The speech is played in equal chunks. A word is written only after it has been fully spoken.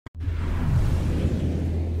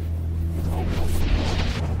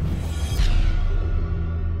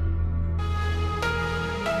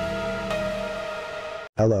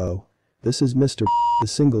Hello. This is Mr. the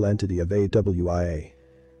single entity of AWIA.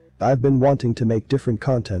 I've been wanting to make different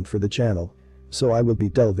content for the channel, so I will be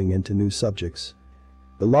delving into new subjects.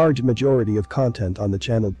 The large majority of content on the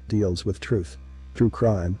channel deals with truth, true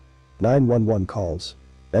crime, 911 calls,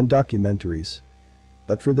 and documentaries.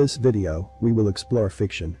 But for this video, we will explore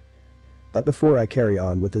fiction. But before I carry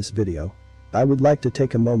on with this video, I would like to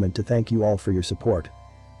take a moment to thank you all for your support.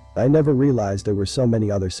 I never realized there were so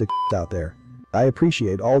many other sick out there. I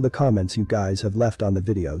appreciate all the comments you guys have left on the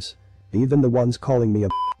videos, even the ones calling me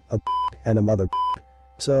a and a mother.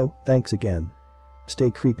 So, thanks again.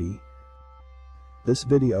 Stay creepy. This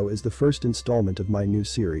video is the first installment of my new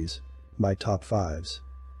series, my top 5s.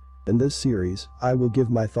 In this series, I will give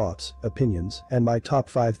my thoughts, opinions, and my top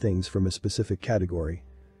 5 things from a specific category.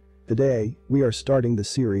 Today, we are starting the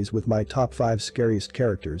series with my top 5 scariest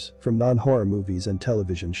characters from non-horror movies and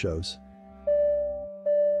television shows.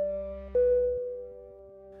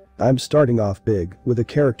 I'm starting off big with a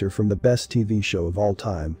character from the best TV show of all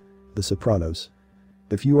time, The Sopranos.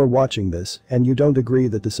 If you are watching this and you don't agree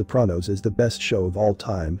that The Sopranos is the best show of all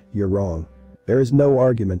time, you're wrong. There is no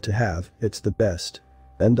argument to have, it's the best.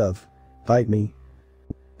 End of. Fight me.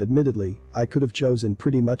 Admittedly, I could have chosen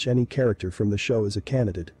pretty much any character from the show as a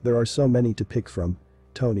candidate. There are so many to pick from: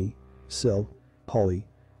 Tony, Sil, Paulie,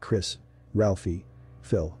 Chris, Ralphie,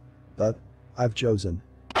 Phil. But I've chosen.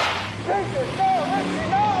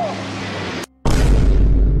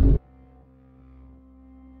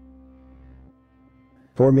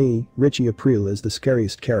 For me, Richie Aprile is the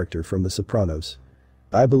scariest character from The Sopranos.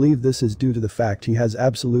 I believe this is due to the fact he has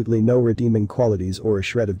absolutely no redeeming qualities or a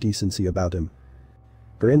shred of decency about him.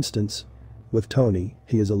 For instance, with Tony,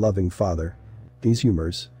 he is a loving father. He's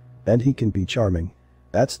humorous. And he can be charming.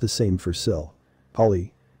 That's the same for Sil,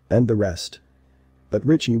 Paulie, and the rest. But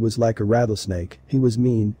Richie was like a rattlesnake. He was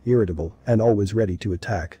mean, irritable, and always ready to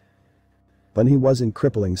attack. When he wasn't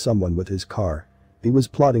crippling someone with his car, he was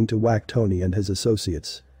plotting to whack Tony and his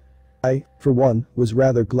associates. I, for one, was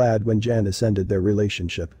rather glad when Janice ended their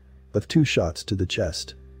relationship, with 2 shots to the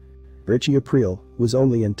chest. Richie Aprile was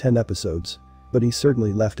only in 10 episodes, but he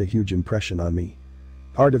certainly left a huge impression on me.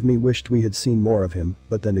 Part of me wished we had seen more of him,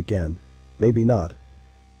 but then again, maybe not.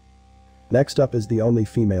 Next up is the only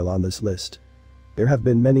female on this list. There have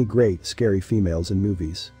been many great, scary females in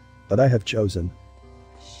movies, but I have chosen.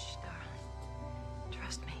 Shh, darling.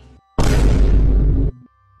 Trust me.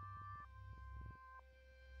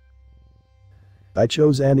 I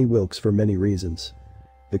chose Annie Wilkes for many reasons.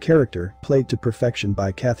 The character, played to perfection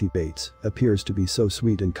by Kathy Bates, appears to be so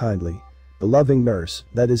sweet and kindly. A loving nurse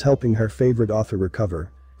that is helping her favorite author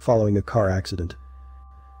recover following a car accident.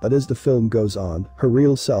 But as the film goes on, her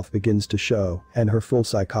real self begins to show and her full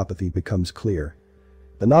psychopathy becomes clear.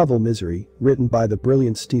 The novel Misery, written by the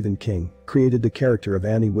brilliant Stephen King, created the character of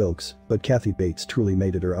Annie Wilkes, but Kathy Bates truly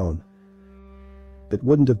made it her own. It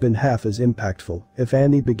wouldn't have been half as impactful if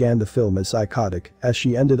Annie began the film as psychotic as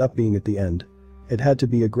she ended up being at the end. It had to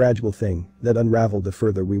be a gradual thing that unraveled the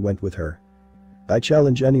further we went with her. I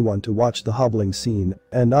challenge anyone to watch the hobbling scene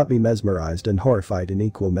and not be mesmerized and horrified in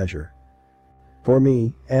equal measure. For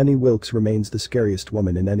me, Annie Wilkes remains the scariest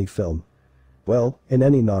woman in any film. Well, in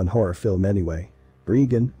any non-horror film anyway.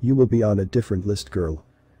 Regan, you will be on a different list, girl.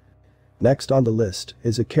 Next on the list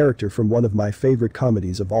is a character from one of my favorite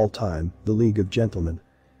comedies of all time, The League of Gentlemen.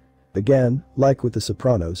 Again, like with The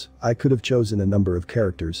Sopranos, I could have chosen a number of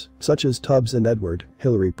characters, such as Tubbs and Edward,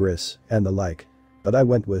 Hilary Briss, and the like. But I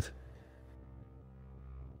went with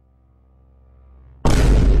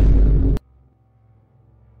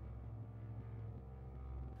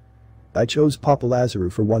I chose Papa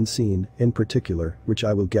Lazarou for one scene, in particular, which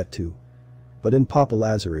I will get to. But in Papa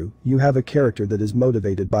Lazarou, you have a character that is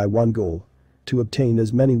motivated by one goal: to obtain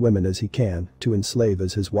as many women as he can, to enslave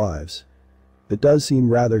as his wives. It does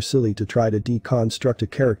seem rather silly to try to deconstruct a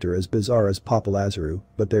character as bizarre as Papa Lazarou,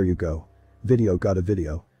 but there you go. Video got a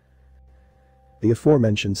video. The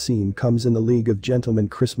aforementioned scene comes in the League of Gentlemen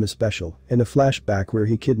Christmas special, in a flashback where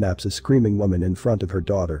he kidnaps a screaming woman in front of her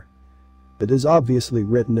daughter. It is obviously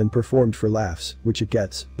written and performed for laughs, which it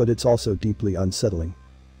gets, but it's also deeply unsettling.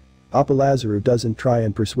 Papa Lazarou doesn't try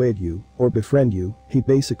and persuade you or befriend you, he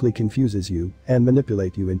basically confuses you and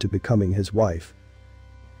manipulates you into becoming his wife.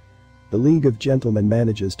 The League of Gentlemen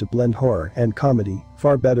manages to blend horror and comedy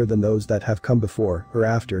far better than those that have come before or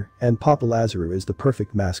after, and Papa Lazarou is the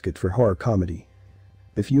perfect mascot for horror comedy.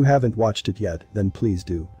 If you haven't watched it yet, then please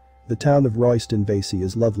do. The town of Royston-Vasey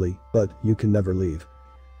is lovely, but you can never leave.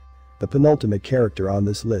 The penultimate character on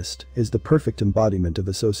this list is the perfect embodiment of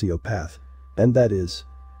a sociopath, and that is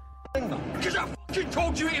Because I fucking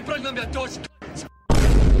told you to bring them your dodge.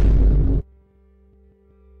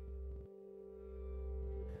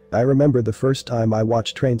 I remember the first time I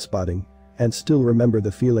watched Trainspotting, and still remember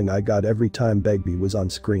the feeling I got every time Begbie was on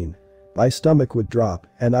screen. My stomach would drop,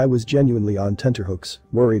 and I was genuinely on tenterhooks,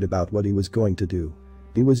 worried about what he was going to do.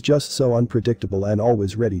 He was just so unpredictable and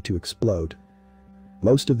always ready to explode.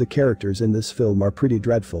 Most of the characters in this film are pretty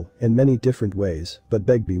dreadful in many different ways, but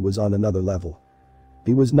Begbie was on another level.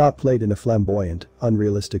 He was not played in a flamboyant,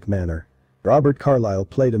 unrealistic manner. Robert Carlyle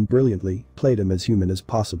played him brilliantly, played him as human as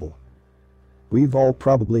possible. We've all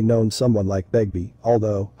probably known someone like Begbie,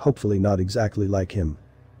 although, hopefully not exactly like him.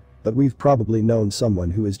 But we've probably known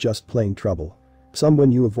someone who is just plain trouble.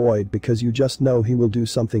 Someone you avoid because you just know he will do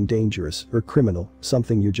something dangerous or criminal,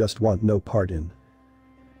 something you just want no part in.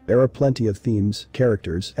 There are plenty of themes,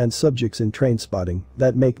 characters, and subjects in Trainspotting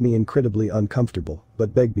that make me incredibly uncomfortable,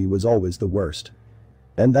 but Begbie was always the worst.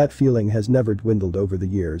 And that feeling has never dwindled over the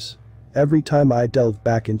years. Every time I delve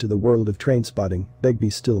back into the world of Trainspotting, Begbie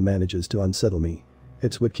still manages to unsettle me.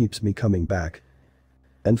 It's what keeps me coming back.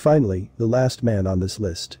 And finally, the last man on this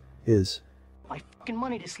list is my fucking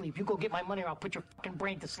money to sleep. You go get my money or I'll put your fucking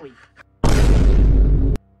brain to sleep.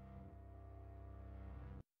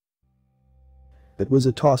 It was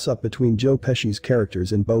a toss-up between Joe Pesci's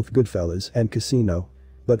characters in both Goodfellas and Casino,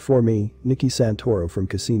 but for me, Nicky Santoro from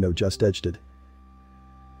Casino just edged it.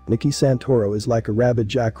 Nicky Santoro is like a rabid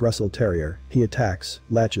Jack Russell Terrier. He attacks,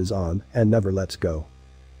 latches on, and never lets go.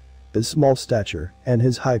 His small stature and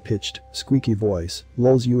his high-pitched, squeaky voice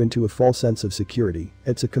lulls you into a false sense of security.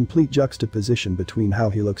 It's a complete juxtaposition between how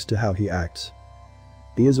he looks to how he acts.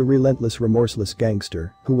 He is a relentless, remorseless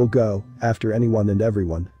gangster who will go after anyone and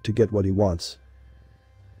everyone to get what he wants.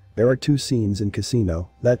 There are two scenes in Casino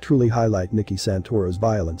that truly highlight Nicky Santoro's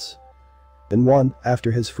violence. In one,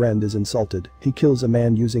 after his friend is insulted, he kills a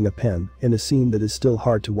man using a pen in a scene that is still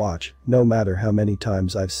hard to watch, no matter how many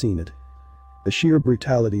times I've seen it. The sheer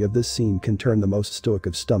brutality of this scene can turn the most stoic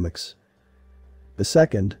of stomachs. The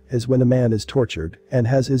second is when a man is tortured and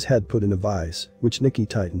has his head put in a vise, which Nicky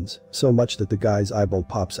tightens so much that the guy's eyeball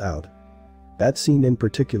pops out. That scene in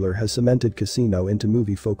particular has cemented Casino into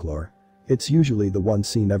movie folklore. It's usually the one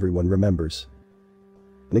scene everyone remembers.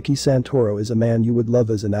 Nicky Santoro is a man you would love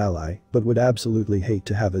as an ally, but would absolutely hate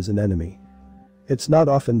to have as an enemy. It's not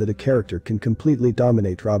often that a character can completely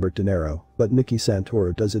dominate Robert De Niro, but Nicky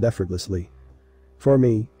Santoro does it effortlessly. For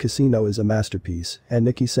me, Casino is a masterpiece, and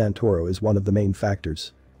Nicky Santoro is one of the main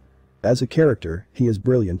factors. As a character, he is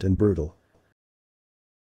brilliant and brutal.